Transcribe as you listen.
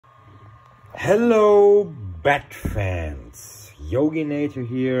Hello Bat fans, Yoginator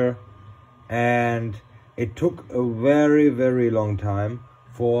here, and it took a very long time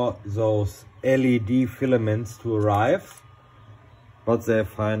for those LED filaments to arrive, but they're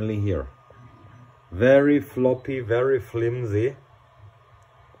finally here. Very floppy, very flimsy,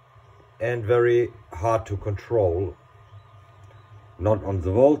 and very hard to control. Not on the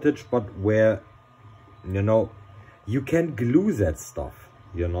voltage, but where, you can glue that stuff,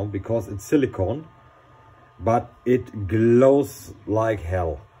 because it's silicone, but it glows like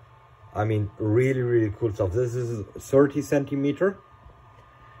hell. I mean, really cool stuff. This is 30 centimeter,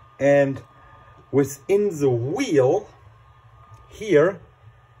 and within the wheel here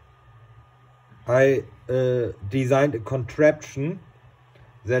I designed a contraption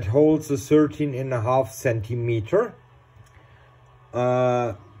that holds a 13.5 centimeter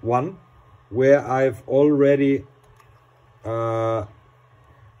one, where I've already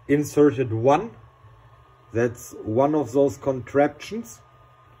inserted one. That's one of those contraptions.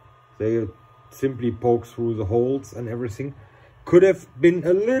 They simply poke through the holes and everything. Could have been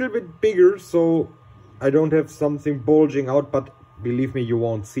a little bit bigger, so I don't have something bulging out, but believe me, you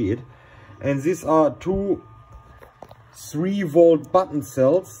won't see it. And these are two 3-volt button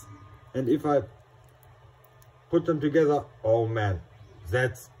cells, and if I put them together, oh man,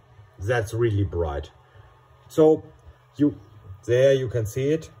 that's really bright. So there you can see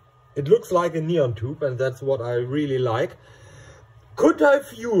it. It looks like a neon tube, and that's what I really like. Could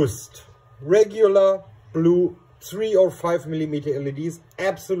I've used regular blue 3 or 5 millimeter LEDs?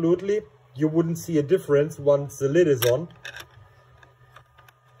 Absolutely. You wouldn't see a difference once the lid is on.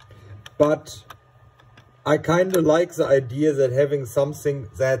 But I kind of like the idea that having something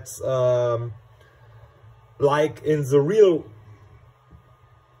that's like in the real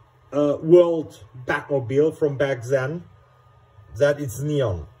world Batmobile from back then, that it's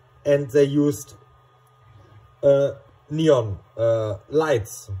neon. And they used neon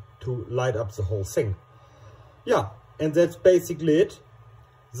lights to light up the whole thing. Yeah, and that's basically it.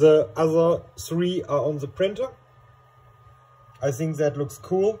 The other 3 are on the printer. I think that looks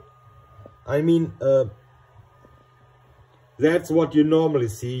cool. I mean, that's what you normally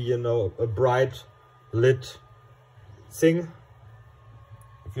see, a bright lit thing.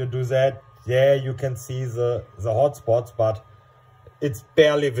 If you do that, yeah, you can see the hot spots, but it's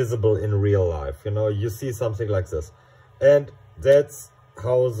barely visible in real life. You see something like this, and that's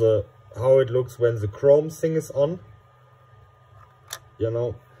how it looks when the chrome thing is on.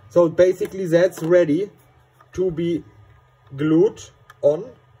 So basically that's ready to be glued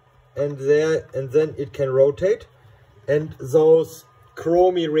on, and then it can rotate, and those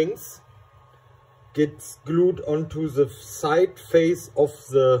chromey rings gets glued onto the side face of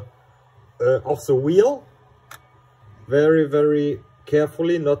the wheel, very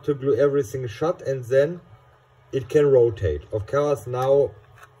carefully, not to glue everything shut, and then it can rotate. Of course, now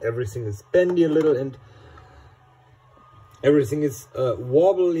everything is bendy a little and everything is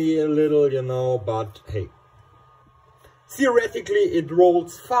wobbly a little, but hey, theoretically it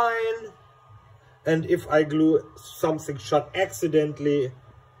rolls fine. And if I glue something shut accidentally,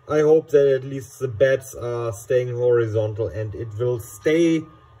 I hope that at least the bats are staying horizontal and it will stay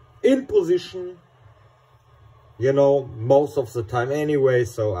in position, most of the time anyway,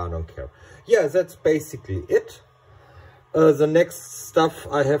 so I don't care. Yeah, that's basically it. The next stuff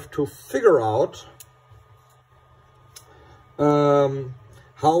I have to figure out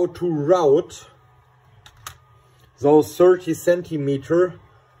how to route those 30 centimeter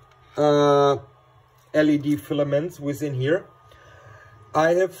LED filaments within here.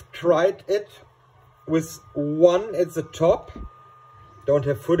 I have tried it with one at the top, don't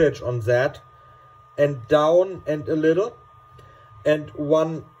have footage on that, and down and a little, and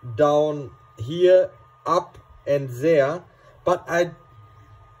one down here, up and there, but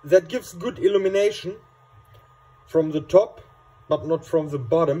that gives good illumination from the top, but not from the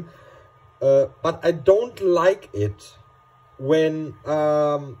bottom. But I don't like it when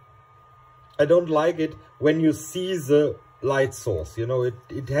you see the light source.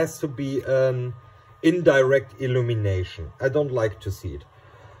 It has to be an indirect illumination. I don't like to see it.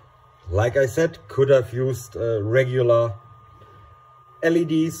 Like I said, could have used regular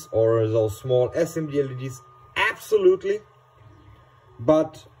LEDs or those small assembly LEDs. Absolutely.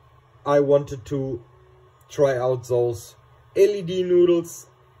 But I wanted to try out those LED noodles.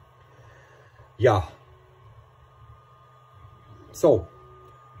 Yeah. So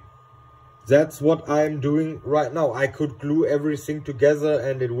that's what I'm doing right now. I could glue everything together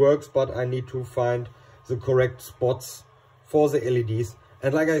and it works, but I need to find the correct spots for the LEDs.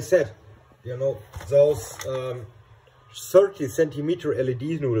 And like I said, those 30 centimeter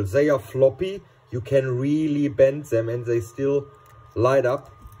LED noodles. They are floppy. You can really bend them and they still light up.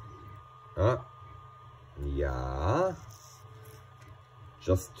 Yeah.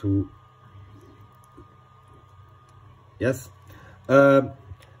 Just to... Yes.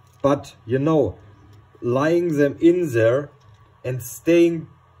 But, you know, lying them in there and staying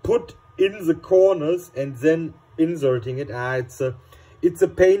put in the corners and then inserting it, it's a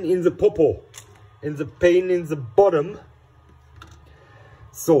pain in the popo, in the pain in the bottom.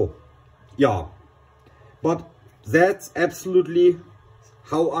 So yeah, but that's absolutely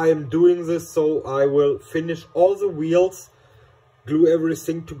how I am doing this. So I will finish all the wheels, glue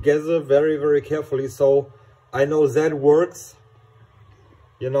everything together very, very carefully, so I know that works,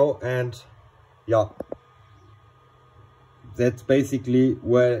 you know. And yeah, that's basically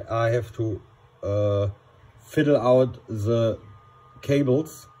where I have to fiddle out the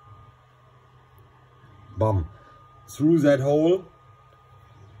cables. Bam, through that hole.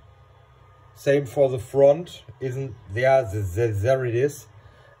 Same for the front, isn't there? There it is.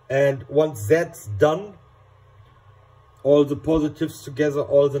 And once that's done, all the positives together,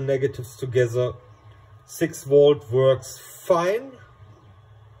 all the negatives together, 6 volt works fine.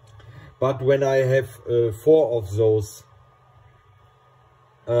 But when I have 4 of those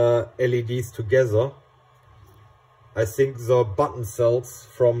LEDs together, I think the button cells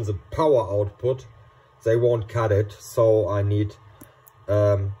from the power output, they won't cut it. So I need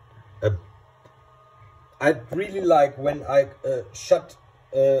I really like when I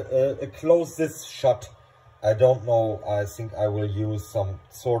close this shut. I don't know, I think I will use some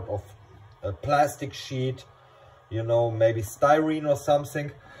sort of a plastic sheet, you know, maybe styrene or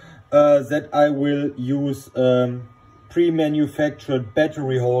something, that I will use pre-manufactured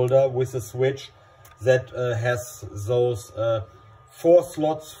battery holder with a switch that has those 4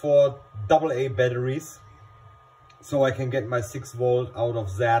 slots for AA batteries, so I can get my 6 volt out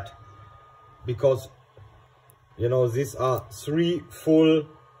of that, because, you know, these are 3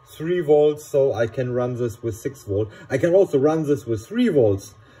 volts, so I can run this with 6 volt. I can also run this with 3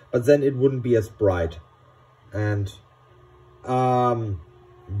 volts, but then it wouldn't be as bright and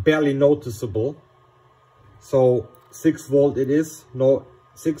barely noticeable. So 6 volt it is. No,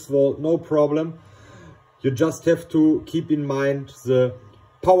 6 volt, no problem. You just have to keep in mind the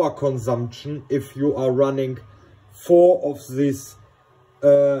power consumption if you are running 4 of these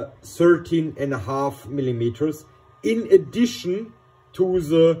 13.5 millimeters, in addition to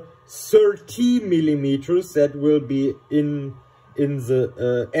the 30 millimeters that will be in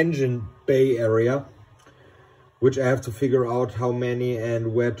the engine bay area, which I have to figure out how many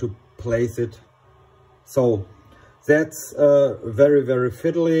and where to place it. So that's very, very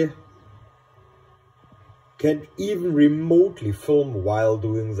fiddly. Can't even remotely film while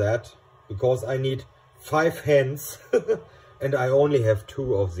doing that, because I need 5 hands and I only have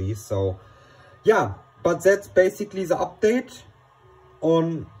 2 of these. So yeah, but that's basically the update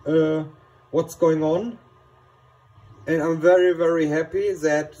on what's going on. And I'm very, very happy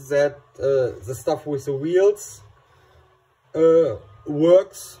that the stuff with the wheels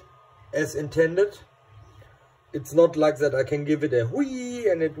works as intended. It's not like that I can give it a whee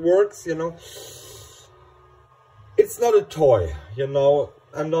and it works, you know. It's not a toy, you know.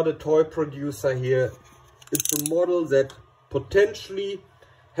 I'm not a toy producer here. It's a model that potentially,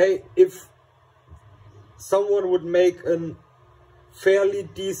 hey, if someone would make a fairly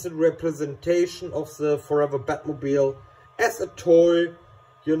decent representation of the Forever Batmobile as a toy,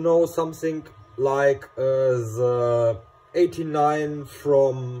 you know, something like the 89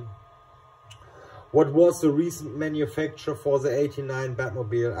 from, what was the recent manufacturer for the 89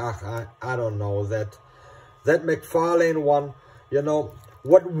 Batmobile? I don't know, that McFarlane one, you know.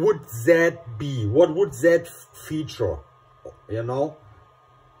 What would that be? What would that feature, you know,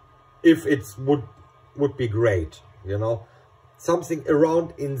 if it would be great, you know, something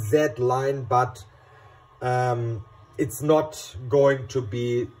around in that line, but it's not going to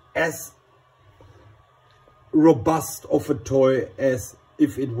be as robust of a toy as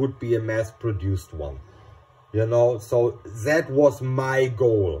if it would be a mass-produced one, you know. So that was my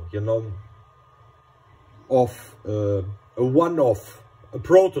goal, you know, of a one-off, a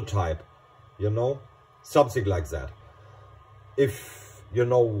prototype, you know, something like that. If you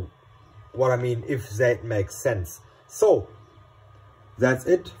know what I mean, if that makes sense. So that's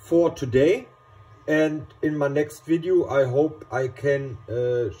it for today, and in my next video I hope I can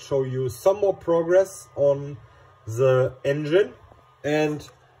show you some more progress on the engine. And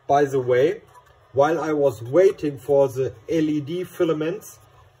by the way, while I was waiting for the LED filaments,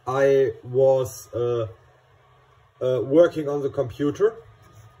 I was working on the computer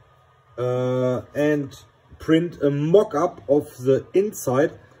and print a mock-up of the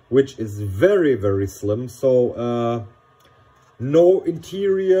inside, which is very, very slim. So no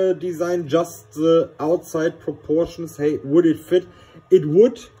interior design, just the outside proportions. Hey, would it fit? It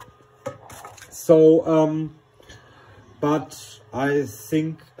would. So but I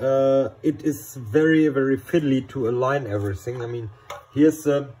think it is very, very fiddly to align everything. I mean, here's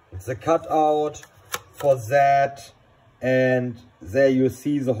the cutout for that, and there you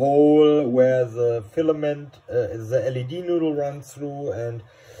see the hole where the filament, the LED noodle runs through. And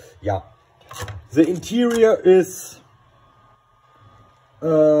yeah, the interior is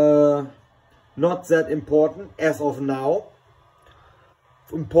not that important as of now.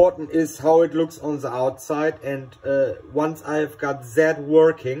 Important is how it looks on the outside, and once I've got that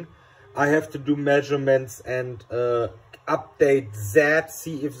working, I have to do measurements and update that,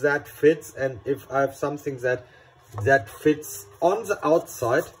 see if that fits, and if I have something that fits on the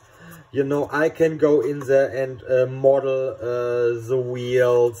outside, you know, I can go in there and model the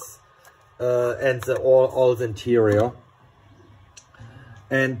wheels and all the interior,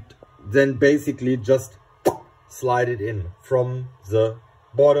 and then basically just slide it in from the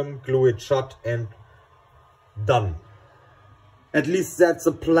bottom, glue it shut, and done. At least that's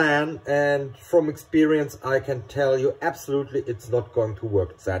the plan, and from experience I can tell you absolutely it's not going to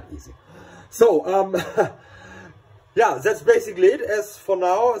work that easy. So yeah, that's basically it as for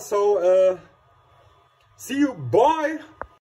now. So see you, bye.